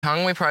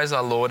tongue we praise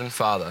our Lord and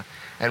Father,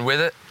 and with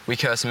it we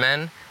curse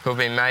men who have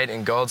been made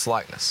in God's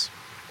likeness.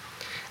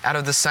 Out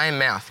of the same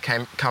mouth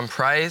come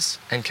praise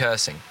and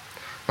cursing.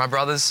 My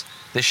brothers,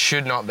 this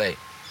should not be.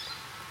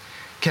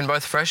 Can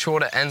both fresh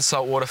water and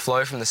salt water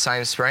flow from the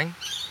same spring?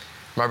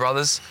 My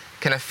brothers,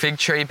 can a fig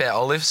tree bear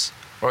olives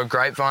or a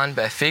grapevine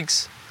bear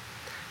figs?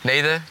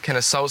 Neither can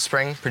a salt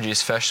spring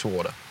produce fresh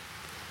water.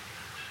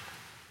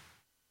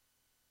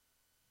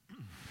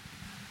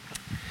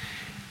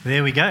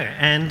 There we go.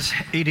 And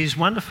it is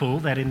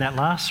wonderful that in that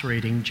last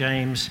reading,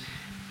 James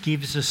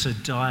gives us a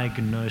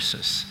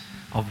diagnosis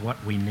of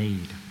what we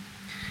need.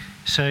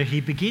 So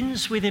he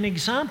begins with an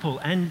example,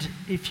 and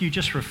if you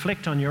just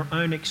reflect on your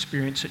own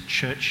experience at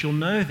church, you'll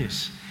know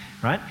this,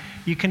 right?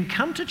 You can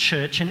come to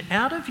church and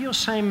out of your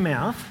same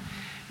mouth,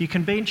 you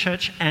can be in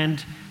church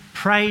and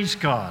praise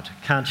God,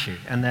 can't you?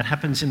 And that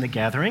happens in the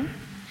gathering.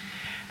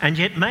 And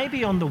yet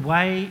maybe on the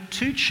way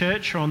to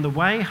church or on the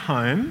way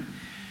home,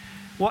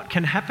 what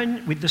can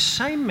happen with the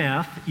same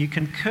mouth, you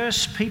can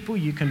curse people,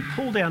 you can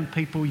pull down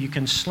people, you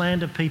can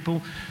slander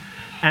people,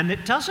 and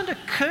it doesn't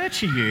occur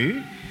to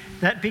you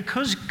that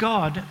because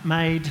God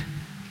made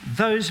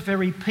those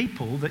very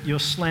people that you're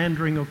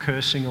slandering or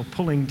cursing or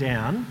pulling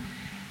down,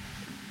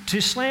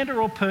 to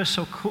slander or curse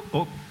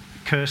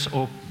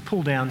or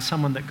pull down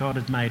someone that God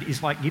had made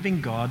is like giving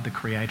God, the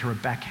Creator, a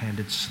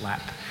backhanded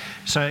slap.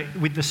 So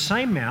with the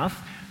same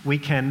mouth, we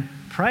can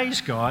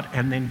praise God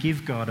and then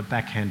give God a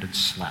backhanded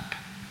slap.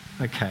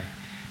 Okay,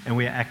 and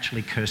we are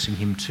actually cursing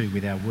him too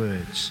with our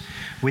words.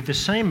 With the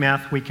same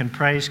mouth we can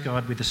praise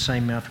God, with the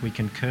same mouth we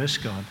can curse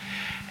God.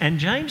 And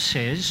James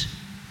says,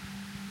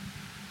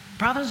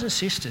 brothers and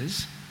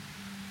sisters,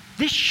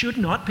 this should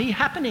not be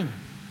happening.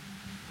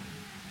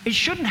 It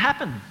shouldn't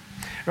happen,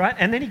 right?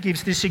 And then he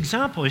gives this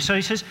example. So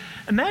he says,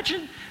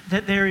 imagine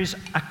that there is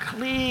a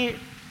clear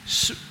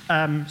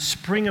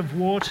spring of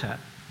water,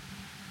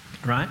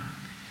 right?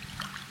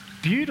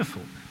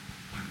 Beautiful.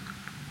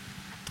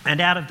 And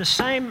out of the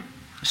same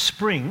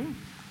spring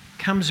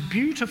comes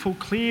beautiful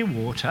clear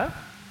water,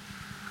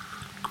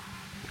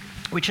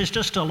 which is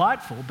just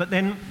delightful. But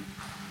then,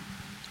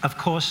 of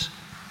course,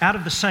 out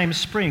of the same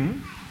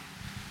spring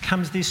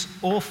comes this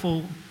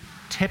awful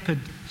tepid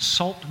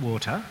salt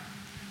water,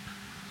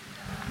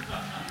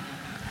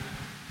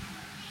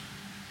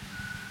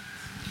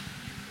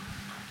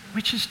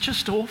 which is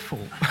just awful.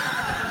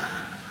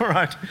 All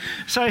right.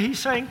 So he's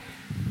saying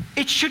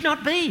it should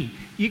not be.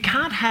 You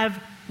can't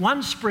have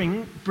one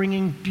spring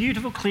bringing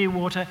beautiful clear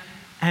water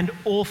and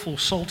awful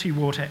salty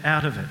water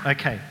out of it.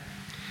 Okay.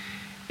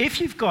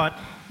 If you've got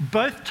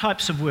both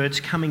types of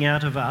words coming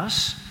out of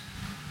us,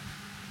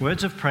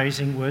 words of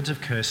praising, words of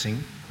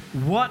cursing,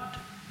 what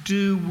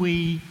do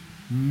we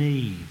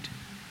need?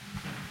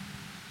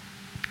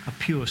 A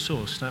pure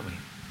source, don't we?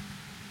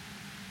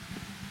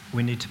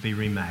 We need to be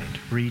remade,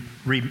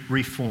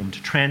 reformed,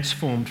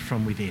 transformed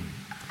from within.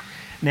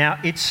 Now,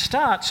 it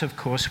starts, of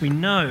course, we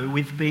know,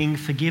 with being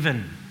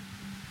forgiven.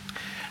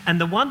 And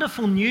the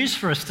wonderful news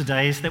for us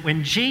today is that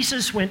when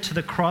Jesus went to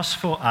the cross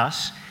for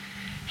us,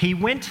 he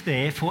went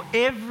there for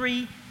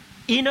every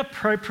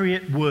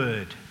inappropriate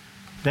word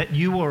that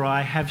you or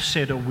I have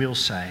said or will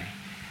say.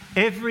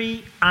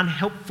 Every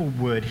unhelpful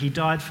word, he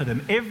died for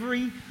them.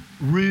 Every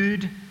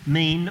rude,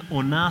 mean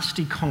or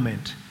nasty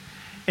comment.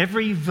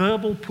 Every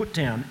verbal put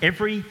down.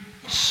 Every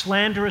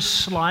slanderous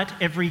slight.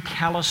 Every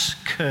callous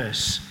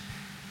curse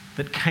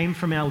that came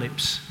from our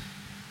lips.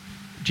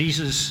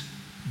 Jesus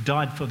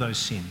died for those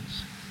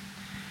sins.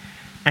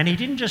 And he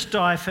didn't just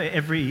die for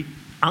every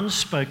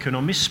unspoken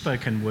or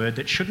misspoken word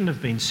that shouldn't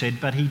have been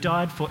said, but he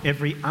died for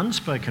every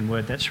unspoken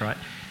word, that's right,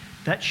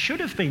 that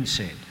should have been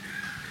said.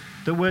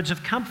 The words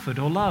of comfort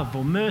or love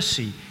or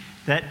mercy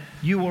that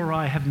you or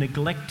I have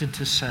neglected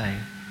to say,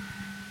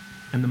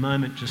 and the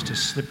moment just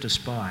has slipped us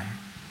by.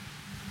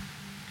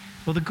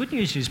 Well, the good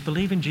news is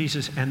believe in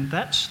Jesus and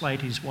that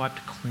slate is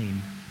wiped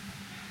clean.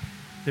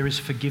 There is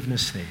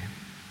forgiveness there.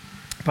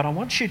 But I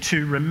want you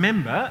to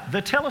remember the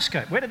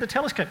telescope. Where did the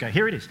telescope go?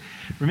 Here it is.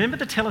 Remember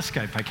the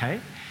telescope, okay?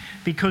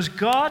 Because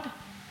God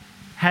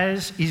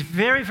is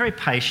very, very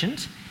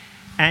patient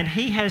and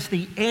he has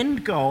the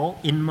end goal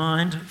in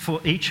mind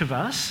for each of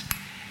us.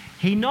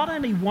 He not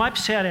only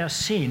wipes out our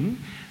sin,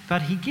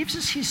 but he gives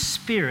us his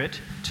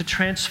Spirit to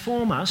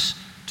transform us,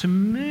 to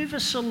move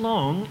us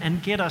along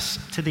and get us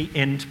to the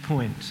end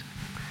point.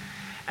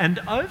 And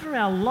over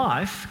our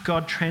life,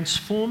 God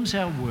transforms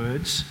our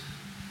words.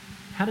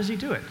 How does he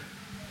do it?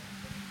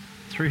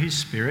 Through his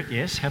Spirit,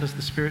 yes. How does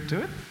the Spirit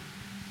do it?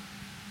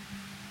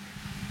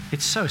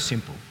 It's so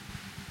simple.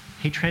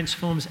 He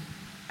transforms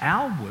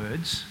our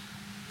words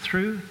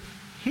through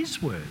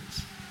his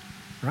words,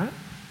 right?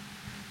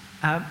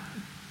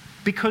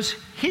 Because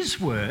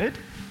his word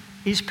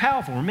is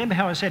powerful. Remember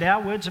how I said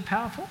our words are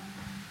powerful?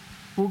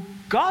 Well,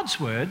 God's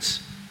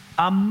words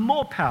are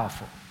more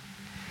powerful.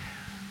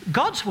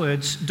 God's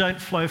words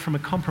don't flow from a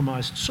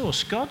compromised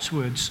source. God's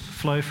words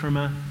flow from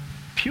a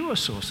pure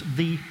source,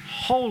 the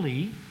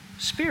Holy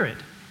Spirit,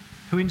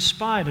 who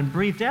inspired and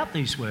breathed out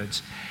these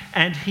words.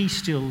 And he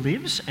still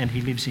lives, and he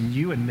lives in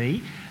you and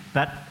me,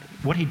 but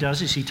what he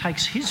does is he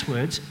takes his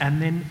words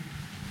and then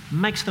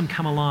makes them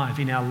come alive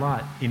in our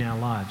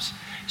lives.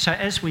 So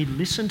as we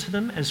listen to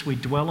them, as we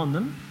dwell on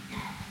them,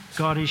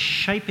 God is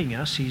shaping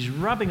us. He's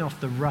rubbing off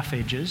the rough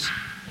edges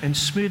and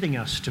smoothing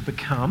us to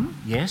become,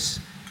 yes,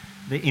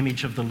 the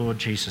image of the Lord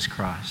Jesus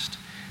Christ.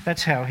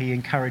 That's how he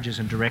encourages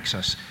and directs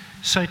us.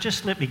 So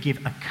just let me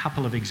give a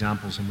couple of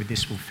examples, and with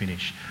this we'll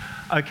finish.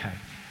 Okay,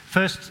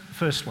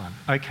 first one.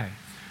 Okay.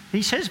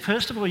 He says,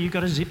 first of all, you've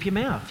got to zip your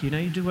mouth. You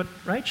do what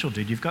Rachel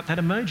did. You've got that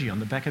emoji on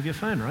the back of your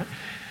phone, right?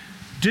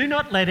 Do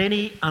not let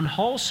any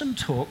unwholesome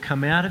talk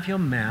come out of your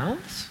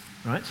mouths,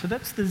 right? So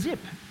that's the zip.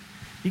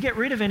 You get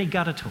rid of any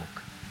gutter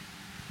talk.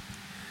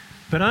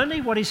 But only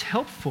what is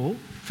helpful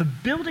for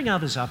building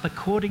others up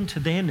according to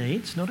their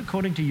needs, not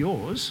according to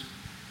yours.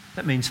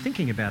 That means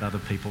thinking about other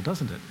people,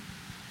 doesn't it?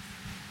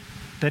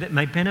 That it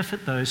may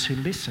benefit those who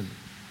listen.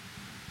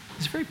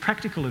 It's very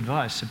practical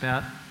advice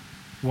about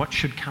what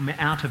should come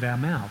out of our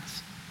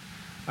mouths.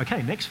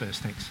 Okay, next verse,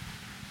 thanks.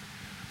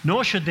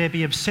 Nor should there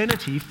be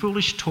obscenity,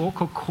 foolish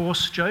talk, or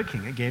coarse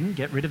joking. Again,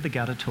 get rid of the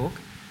gutter talk,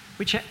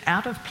 which are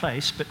out of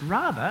place, but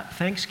rather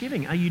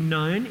thanksgiving. Are you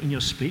known in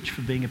your speech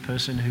for being a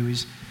person who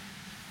is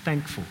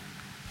thankful,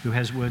 who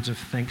has words of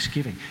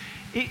thanksgiving?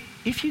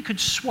 If you could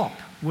swap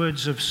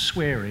words of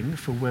swearing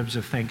for words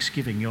of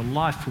thanksgiving, your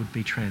life would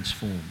be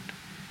transformed.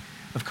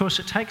 Of course,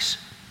 it takes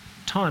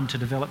time to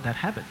develop that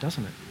habit,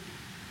 doesn't it?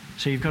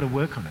 So you've got to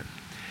work on it.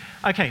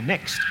 Okay,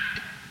 next.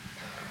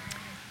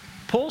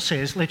 Paul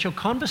says, let your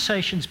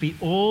conversations be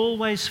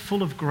always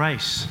full of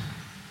grace,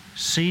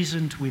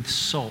 seasoned with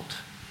salt,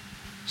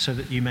 so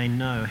that you may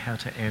know how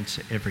to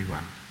answer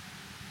everyone.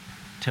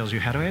 Tells you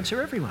how to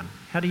answer everyone.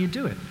 How do you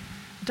do it?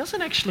 It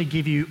doesn't actually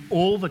give you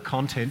all the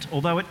content,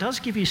 although it does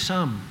give you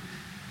some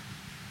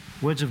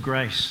words of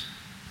grace.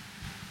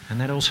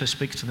 And that also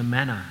speaks to the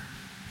manner.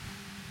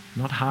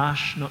 Not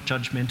harsh, not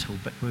judgmental,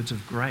 but words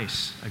of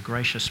grace, a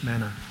gracious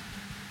manner.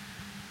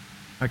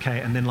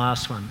 Okay, and then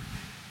last one.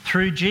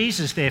 Through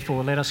Jesus,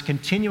 therefore, let us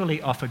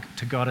continually offer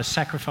to God a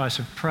sacrifice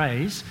of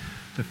praise,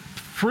 the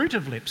fruit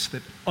of lips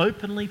that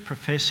openly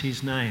profess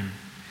his name.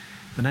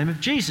 The name of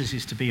Jesus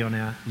is to be on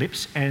our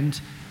lips,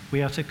 and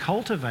we are to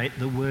cultivate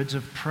the words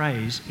of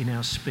praise in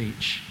our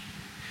speech.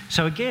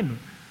 So again,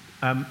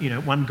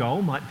 one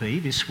goal might be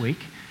this week,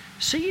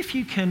 see if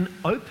you can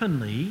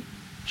openly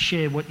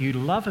share what you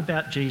love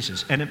about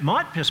Jesus. And it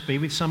might just be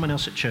with someone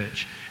else at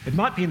church. It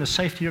might be in the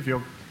safety of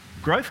your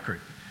growth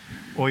group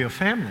or your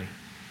family.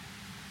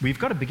 We've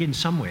got to begin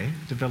somewhere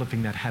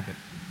developing that habit.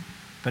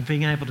 But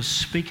being able to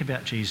speak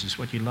about Jesus,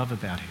 what you love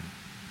about him,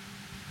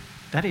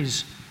 that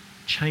is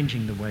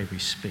changing the way we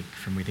speak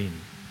from within.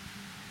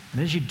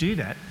 And as you do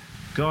that,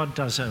 God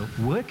does a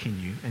work in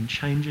you and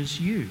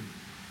changes you,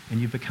 and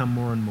you become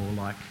more and more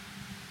like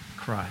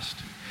Christ.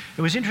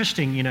 It was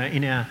interesting,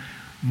 in our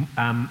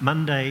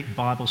Monday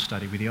Bible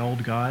study with the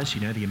old guys,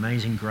 the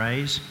Amazing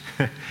Greys,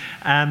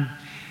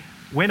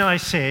 when I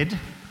said,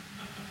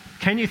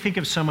 can you think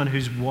of someone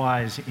who's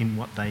wise in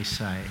what they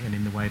say and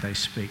in the way they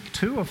speak?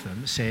 Two of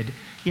them said,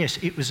 yes,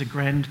 it was a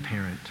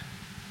grandparent.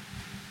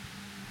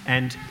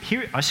 And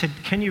here I said,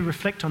 can you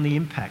reflect on the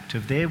impact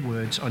of their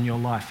words on your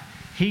life?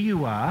 Here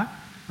you are,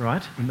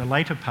 right, in the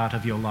later part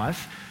of your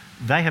life.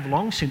 They have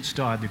long since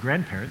died, the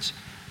grandparents,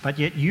 but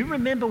yet you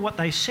remember what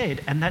they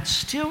said, and that's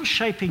still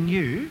shaping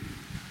you.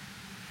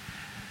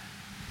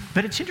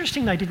 But it's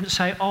interesting they didn't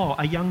say,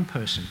 a young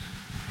person.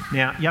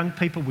 Now, young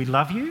people, we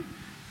love you.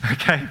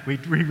 Okay, we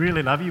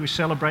really love you. We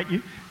celebrate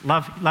you.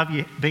 Love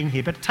you being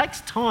here. But it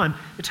takes time.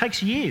 It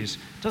takes years,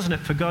 doesn't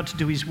it, for God to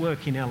do his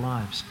work in our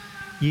lives.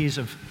 Years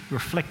of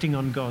reflecting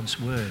on God's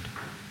word.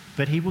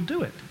 But he will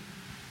do it.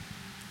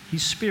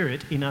 His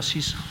Spirit in us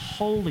is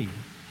holy,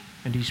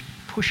 and he's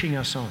pushing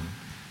us on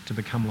to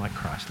become like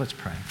Christ. Let's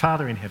pray.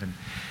 Father in heaven,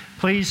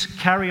 please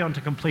carry on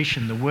to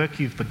completion the work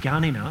you've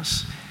begun in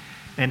us,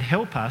 and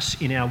help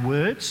us in our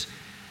words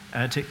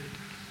to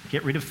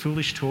get rid of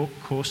foolish talk,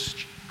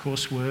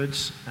 coarse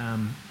words,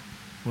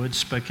 words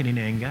spoken in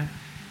anger.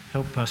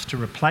 Help us to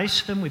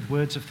replace them with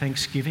words of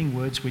thanksgiving,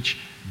 words which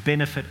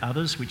benefit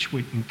others, which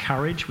would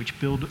encourage, which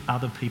build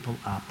other people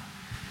up.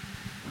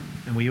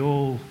 And we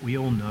all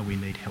know we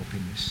need help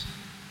in this.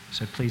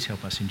 So please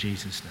help us in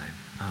Jesus' name.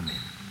 Amen.